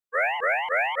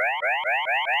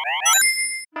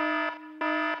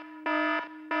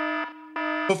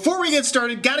Before we get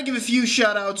started, gotta give a few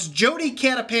shout outs. Jody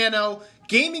Catapano,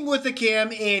 Gaming with a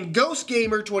Cam, and Ghost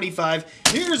Gamer 25.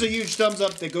 Here's a huge thumbs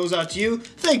up that goes out to you.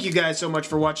 Thank you guys so much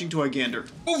for watching Toy Gander.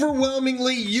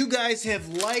 Overwhelmingly, you guys have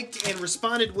liked and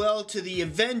responded well to the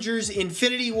Avengers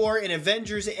Infinity War and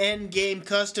Avengers Endgame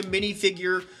custom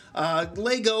minifigure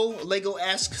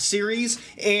Lego-esque series,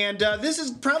 and this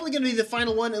is probably going to be the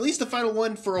final one, at least the final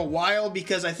one for a while,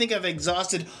 because I think I've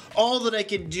exhausted all that I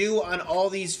can do on all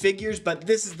these figures, but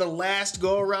this is the last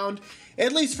go around,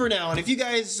 at least for now. And if you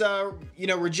guys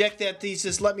reject that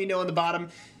thesis, let me know in the bottom.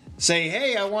 Say,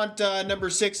 hey, I want number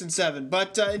 6 and 7.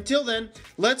 But until then,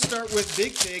 let's start with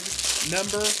Big Fig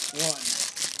number 1.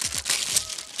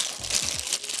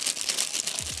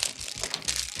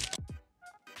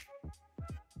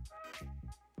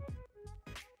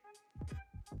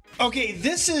 Okay,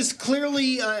 this is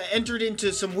clearly entered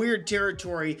into some weird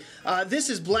territory. This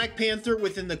is Black Panther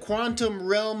within the quantum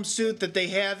realm suit that they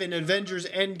have in Avengers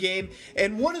Endgame.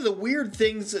 And one of the weird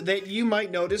things that you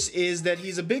might notice is that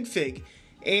he's a Big Fig.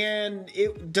 And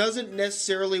it doesn't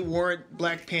necessarily warrant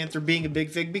Black Panther being a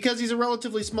Big Fig because he's a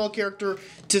relatively small character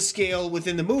to scale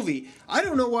within the movie. I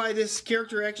don't know why this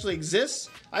character actually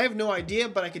exists. I have no idea,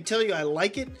 but I can tell you I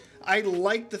like it. I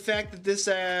like the fact that this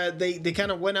they kind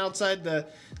of went outside the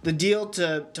deal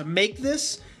to make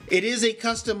this. It is a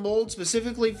custom mold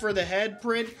specifically for the head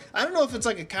print. I don't know if it's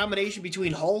like a combination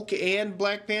between Hulk and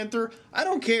Black Panther. I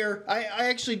don't care. I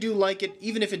actually do like it,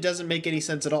 even if it doesn't make any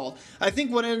sense at all. I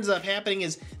think what ends up happening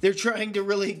is they're trying to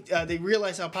really, they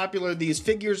realize how popular these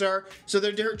figures are, so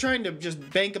they're trying to just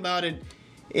bank them out at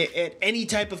any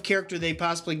type of character they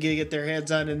possibly get their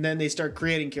hands on, and then they start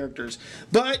creating characters.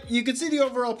 But you can see the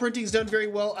overall printing's done very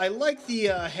well. I like the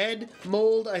head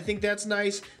mold. I think that's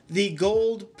nice. The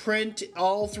gold print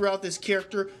all throughout this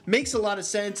character makes a lot of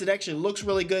sense. It actually looks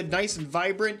really good, nice and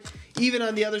vibrant. Even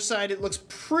on the other side, it looks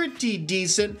pretty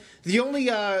decent. The only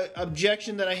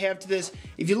objection that I have to this,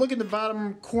 if you look at the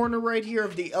bottom corner right here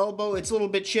of the elbow, it's a little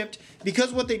bit chipped,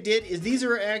 because what they did is these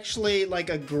are actually like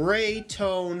a gray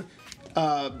tone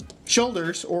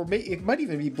shoulders, or it might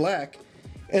even be black,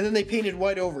 and then they painted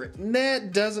white over it. And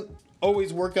that doesn't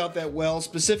always work out that well,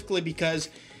 specifically because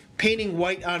painting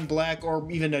white on black or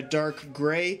even a dark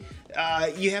gray,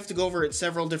 you have to go over it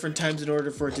several different times in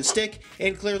order for it to stick,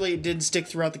 and clearly it didn't stick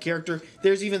throughout the character.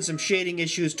 There's even some shading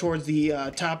issues towards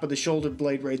the top of the shoulder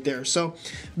blade right there. So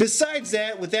besides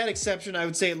that, with that exception, I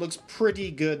would say it looks pretty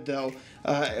good though.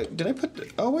 Did I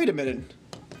put oh, wait a minute,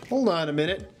 hold on a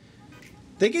minute,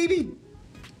 they gave me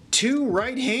 2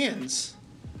 right hands.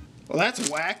 Well, that's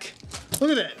whack. Look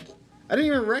at that. I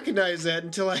didn't even recognize that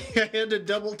until I had to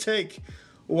double take.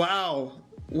 Wow,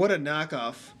 what a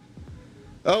knockoff.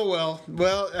 Oh well,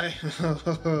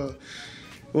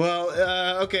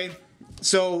 okay.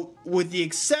 So with the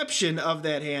exception of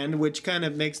that hand, which kind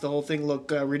of makes the whole thing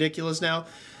look ridiculous now,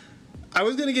 I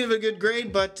was gonna give it a good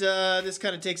grade, but this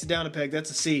kind of takes it down a peg.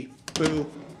 That's a C. Boo.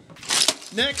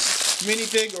 Next,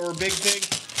 minifig or Big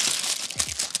Fig.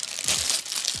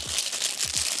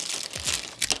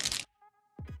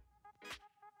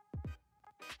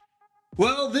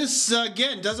 Well, this,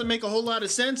 again, doesn't make a whole lot of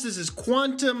sense. This is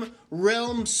Quantum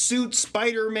Realm Suit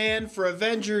Spider-Man for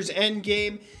Avengers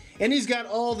Endgame. And he's got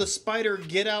all the spider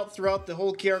get-out throughout the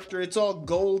whole character. It's all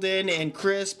golden and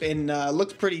crisp and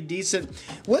looks pretty decent.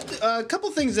 A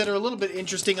couple things that are a little bit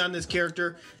interesting on this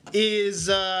character is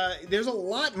there's a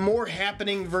lot more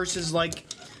happening versus, like,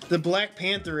 the Black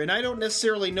Panther, and I don't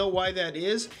necessarily know why that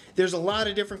is. There's a lot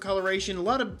of different coloration, a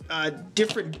lot of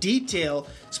different detail,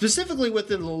 specifically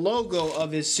within the logo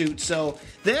of his suit, so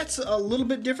that's a little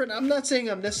bit different. I'm not saying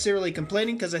I'm necessarily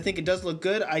complaining, because I think it does look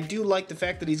good. I do like the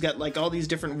fact that he's got like all these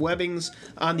different webbings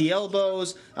on the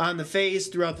elbows, on the face,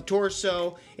 throughout the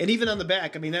torso, and even on the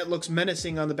back. I mean, that looks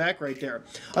menacing on the back right there.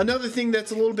 Another thing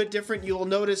that's a little bit different, you'll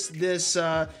notice this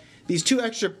these 2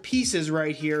 extra pieces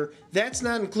right here. That's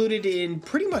not included in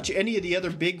pretty much any of the other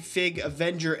Big Fig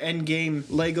Avenger Endgame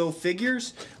Lego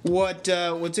figures. What's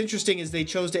interesting is they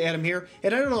chose to add them here,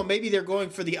 and I don't know, maybe they're going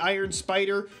for the Iron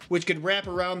Spider, which could wrap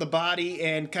around the body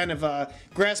and kind of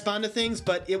grasp onto things,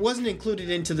 but it wasn't included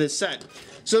into this set.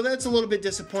 So that's a little bit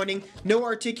disappointing. No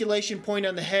articulation point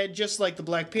on the head, just like the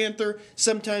Black Panther.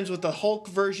 Sometimes with the Hulk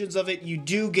versions of it, you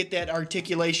do get that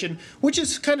articulation, which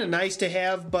is kind of nice to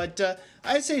have, but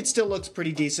I'd say it still looks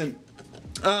pretty decent.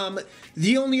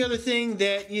 The only other thing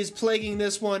that is plaguing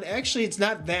this one, actually it's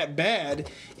not that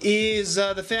bad, is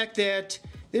the fact that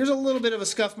there's a little bit of a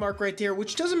scuff mark right there,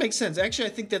 which doesn't make sense. Actually,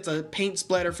 I think that's a paint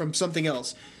splatter from something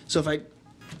else. So if I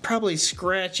probably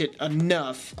scratch it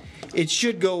enough, it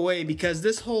should go away, because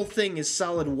this whole thing is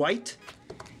solid white,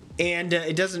 and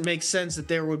it doesn't make sense that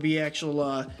there would be actual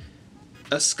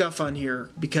a scuff on here,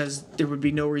 because there would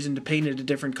be no reason to paint it a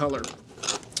different color.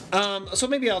 So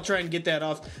maybe I'll try and get that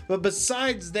off. But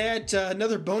besides that,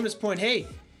 another bonus point, hey,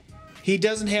 he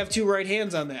doesn't have two right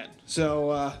hands on that.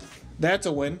 So that's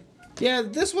a win. Yeah,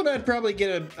 this one I'd probably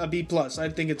get a B+. I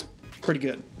think it's pretty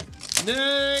good.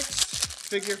 Next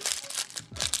figure.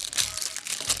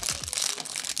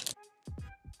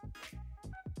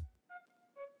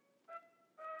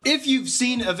 If you've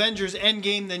seen Avengers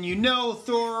Endgame, then you know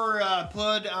Thor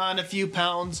put on a few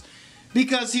pounds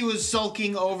because he was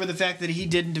sulking over the fact that he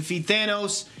didn't defeat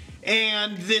Thanos.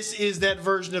 And this is that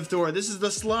version of Thor. This is the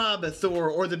slob Thor,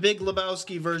 or the Big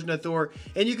Lebowski version of Thor.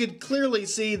 And you could clearly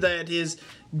see that his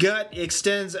gut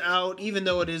extends out, even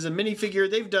though it is a minifigure.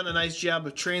 They've done a nice job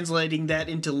of translating that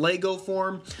into Lego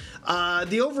form.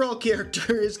 The overall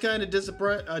character is kind of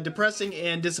depressing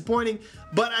and disappointing,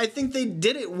 but I think they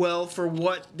did it well for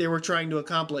what they were trying to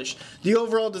accomplish. The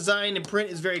overall design and print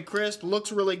is very crisp,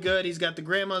 looks really good. He's got the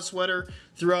grandma sweater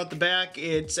throughout the back.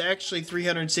 It's actually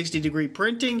 360-degree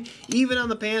printing. Even on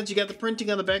the pants, you got the printing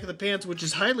on the back of the pants, which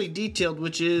is highly detailed,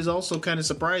 which is also kind of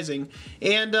surprising.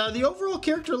 And the overall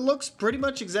character looks pretty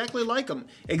much exactly like him.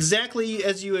 Exactly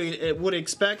as you would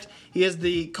expect. He has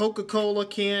the Coca-Cola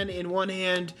can in one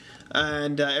hand,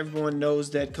 and everyone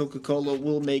knows that Coca-Cola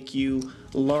will make you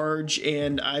large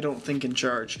and I don't think in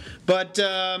charge. But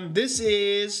this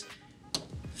is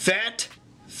Fat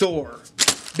Thor.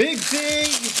 Big Fig,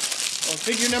 or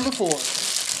figure number 4.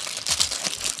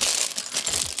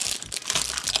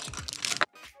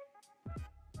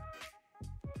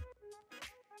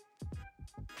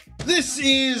 This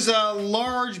is a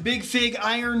large Big Fig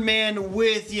Iron Man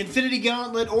with the Infinity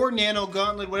Gauntlet or Nano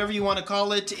Gauntlet, whatever you want to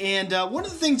call it. And one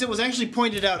of the things that was actually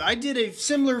pointed out, I did a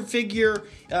similar figure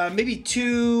maybe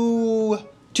two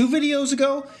videos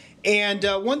ago. And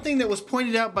one thing that was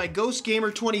pointed out by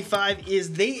GhostGamer25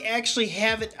 is they actually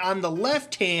have it on the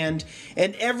left hand,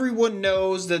 and everyone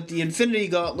knows that the Infinity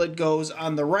Gauntlet goes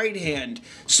on the right hand.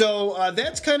 So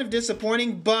that's kind of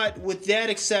disappointing, but with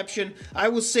that exception, I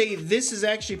will say this is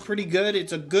actually pretty good.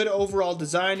 It's a good overall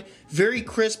design, very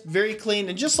crisp, very clean,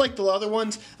 and just like the other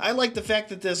ones, I like the fact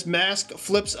that this mask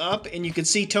flips up and you can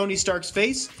see Tony Stark's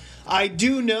face. I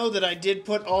do know that I did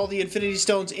put all the Infinity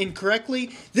Stones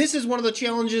incorrectly. This is one of the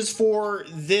challenges for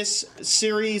this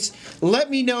series.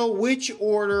 Let me know which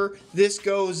order this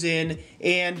goes in,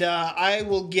 and I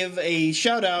will give a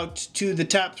shout out to the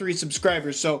top 3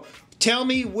 subscribers. So tell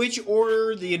me which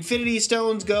order the Infinity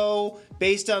Stones go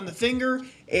based on the finger,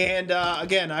 and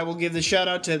again, I will give the shout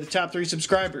out to the top 3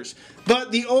 subscribers.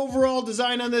 But the overall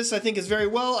design on this I think is very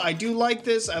well. I do like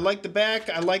this. I like the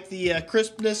back. I like the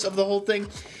crispness of the whole thing.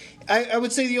 I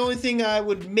would say the only thing I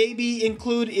would maybe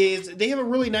include is they have a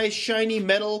really nice shiny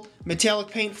metallic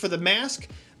paint for the mask,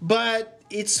 but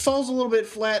it falls a little bit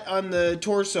flat on the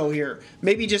torso here.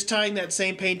 Maybe just tying that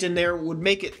same paint in there would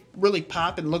make it really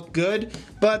pop and look good,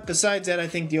 but besides that, I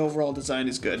think the overall design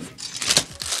is good.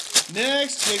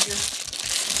 Next figure.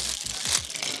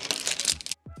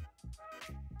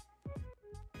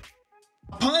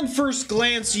 Upon first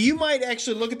glance, you might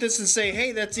actually look at this and say,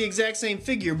 hey, that's the exact same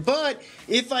figure, but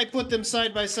if I put them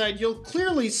side by side, you'll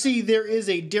clearly see there is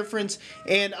a difference,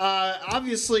 and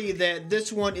obviously that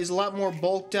this one is a lot more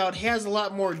bulked out, has a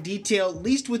lot more detail, at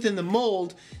least within the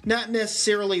mold, not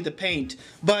necessarily the paint.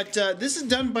 But this is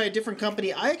done by a different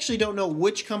company. I actually don't know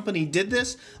which company did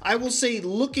this. I will say,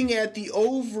 looking at the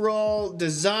overall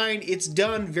design, it's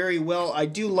done very well. I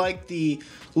do like the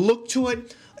look to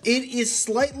it. It is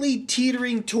slightly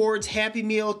teetering towards Happy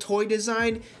Meal toy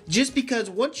design, just because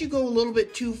once you go a little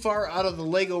bit too far out of the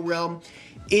Lego realm,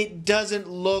 it doesn't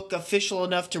look official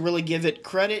enough to really give it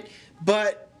credit,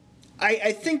 but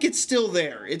I think it's still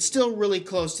there. It's still really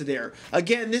close to there.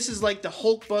 Again, this is like the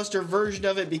Hulkbuster version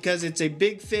of it because it's a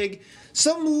Big Fig.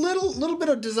 Some little bit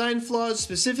of design flaws,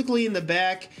 specifically in the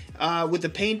back with the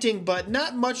painting, but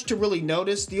not much to really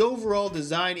notice. The overall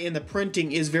design and the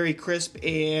printing is very crisp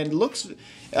and looks,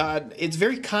 it's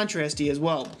very contrasty as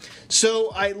well.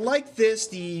 So I like this.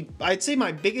 I'd say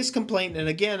my biggest complaint, and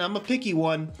again, I'm a picky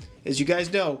one, as you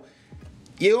guys know,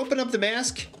 you open up the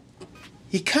mask,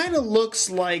 he kind of looks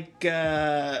like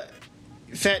Fat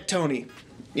Tony.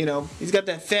 You know, he's got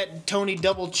that Fat Tony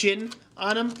double chin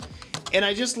on him. And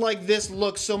I just like this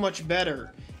look so much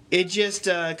better. It just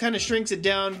kind of shrinks it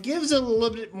down, gives it a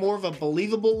little bit more of a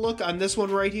believable look on this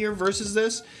one right here versus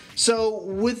this. So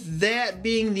with that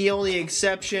being the only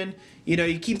exception, you know,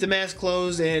 you keep the mask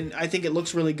closed and I think it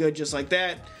looks really good just like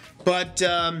that. But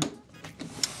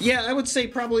Yeah, I would say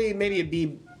probably maybe a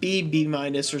B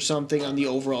minus or something on the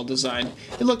overall design.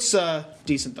 It looks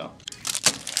decent though.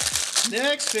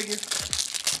 Next figure.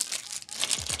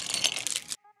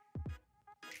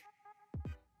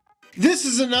 This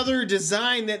is another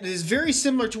design that is very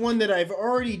similar to one that I've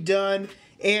already done,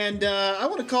 and I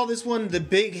want to call this one the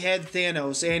Big Head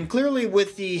Thanos. And clearly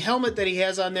with the helmet that he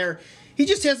has on there, he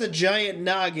just has a giant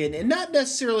noggin, and not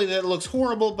necessarily that it looks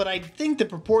horrible, but I think the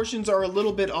proportions are a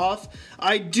little bit off.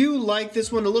 I do like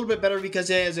this one a little bit better because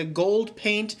it has a gold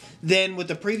paint than with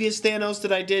the previous Thanos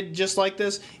that I did just like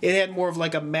this. It had more of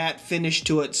like a matte finish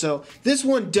to it, so this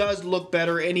one does look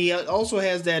better, and he also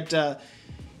has that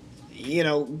you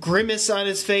know, grimace on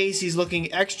his face. He's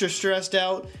looking extra stressed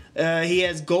out. He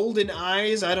has golden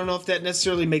eyes. I don't know if that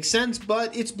necessarily makes sense,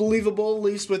 but it's believable, at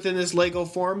least within this Lego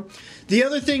form. The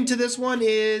other thing to this one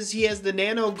is he has the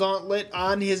Nano Gauntlet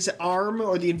on his arm,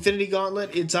 or the Infinity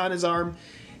Gauntlet. It's on his arm.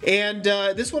 And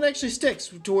this one actually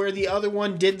sticks, to where the other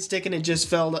one didn't stick and it just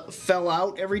fell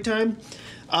out every time.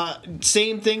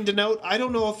 Same thing to note, I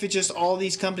don't know if it's just all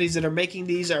these companies that are making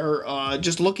these are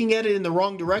just looking at it in the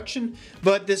wrong direction,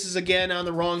 but this is again on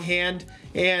the wrong hand,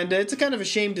 and it's a kind of a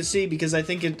shame to see because I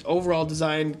think its overall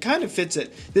design kind of fits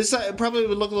it. This probably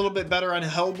would look a little bit better on a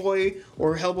Hellboy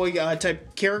or Hellboy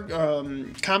type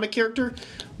comic character,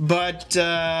 but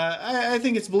I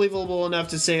think it's believable enough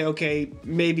to say, okay,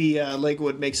 maybe Lego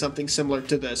would make something similar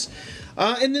to this.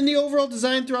 And then the overall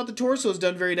design throughout the torso is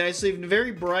done very nicely,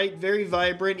 very bright, very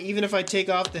vibrant. Even if I take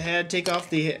off the head, take off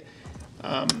the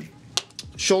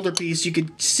shoulder piece, you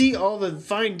could see all the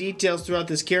fine details throughout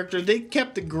this character. They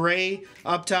kept the gray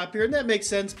up top here, and that makes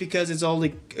sense because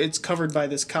it's covered by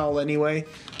this cowl anyway.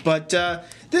 But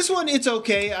this one, it's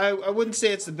okay. I wouldn't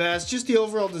say it's the best. Just the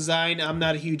overall design, I'm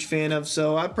not a huge fan of,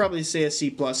 so I'd probably say a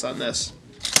C+ on this.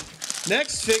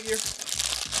 Next figure.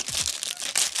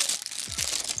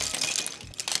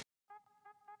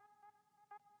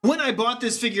 When I bought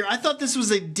this figure, I thought this was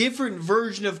a different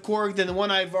version of Korg than the one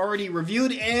I've already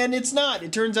reviewed, and it's not.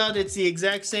 It turns out it's the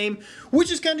exact same,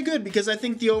 which is kind of good because I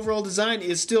think the overall design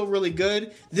is still really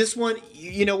good. This one,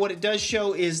 you know, what it does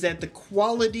show is that the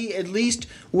quality, at least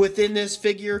within this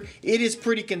figure, it is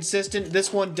pretty consistent.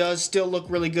 This one does still look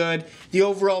really good. The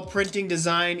overall printing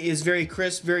design is very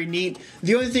crisp, very neat.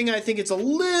 The only thing I think it's a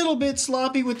little bit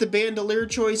sloppy with the bandolier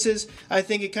choices. I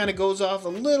think it kind of goes off a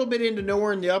little bit into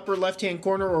nowhere in the upper left-hand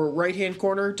corner, or right-hand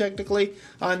corner technically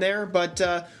on there, but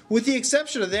with the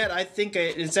exception of that, I think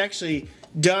it's actually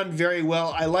done very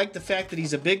well. I like the fact that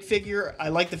he's a big figure. I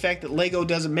like the fact that Lego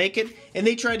doesn't make it, and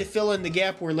they tried to fill in the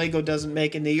gap where Lego doesn't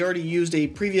make it, and they already used a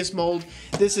previous mold.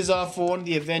 This is off one of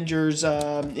the Avengers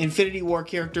Infinity War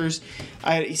characters.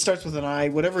 He starts with an I,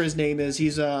 whatever his name is.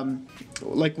 He's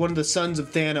like one of the sons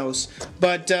of Thanos,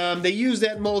 but they used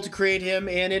that mold to create him,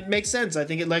 and it makes sense. I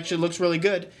think it actually looks really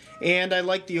good, and I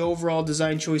like the overall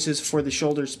design choices for the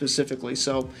shoulders specifically,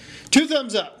 so 2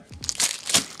 thumbs up.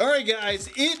 Alright guys,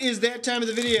 it is that time of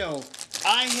the video.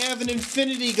 I have an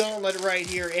Infinity Gauntlet right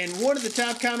here, and one of the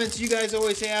top comments you guys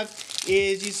always have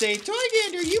is you say,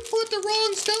 Toygander, you put the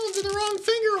wrong stones in the wrong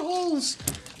finger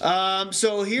holes.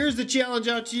 So here's the challenge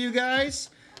out to you guys.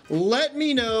 Let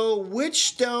me know which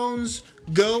stones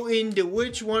go into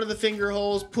which one of the finger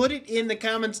holes. Put it in the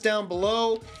comments down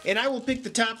below, and I will pick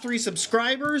the top 3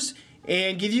 subscribers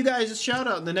and give you guys a shout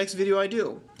out in the next video I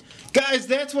do. Guys,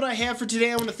 that's what I have for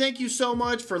today. I want to thank you so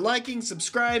much for liking,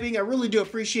 subscribing. I really do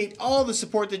appreciate all the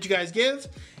support that you guys give.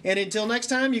 And until next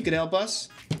time, you can help us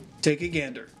take a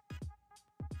gander.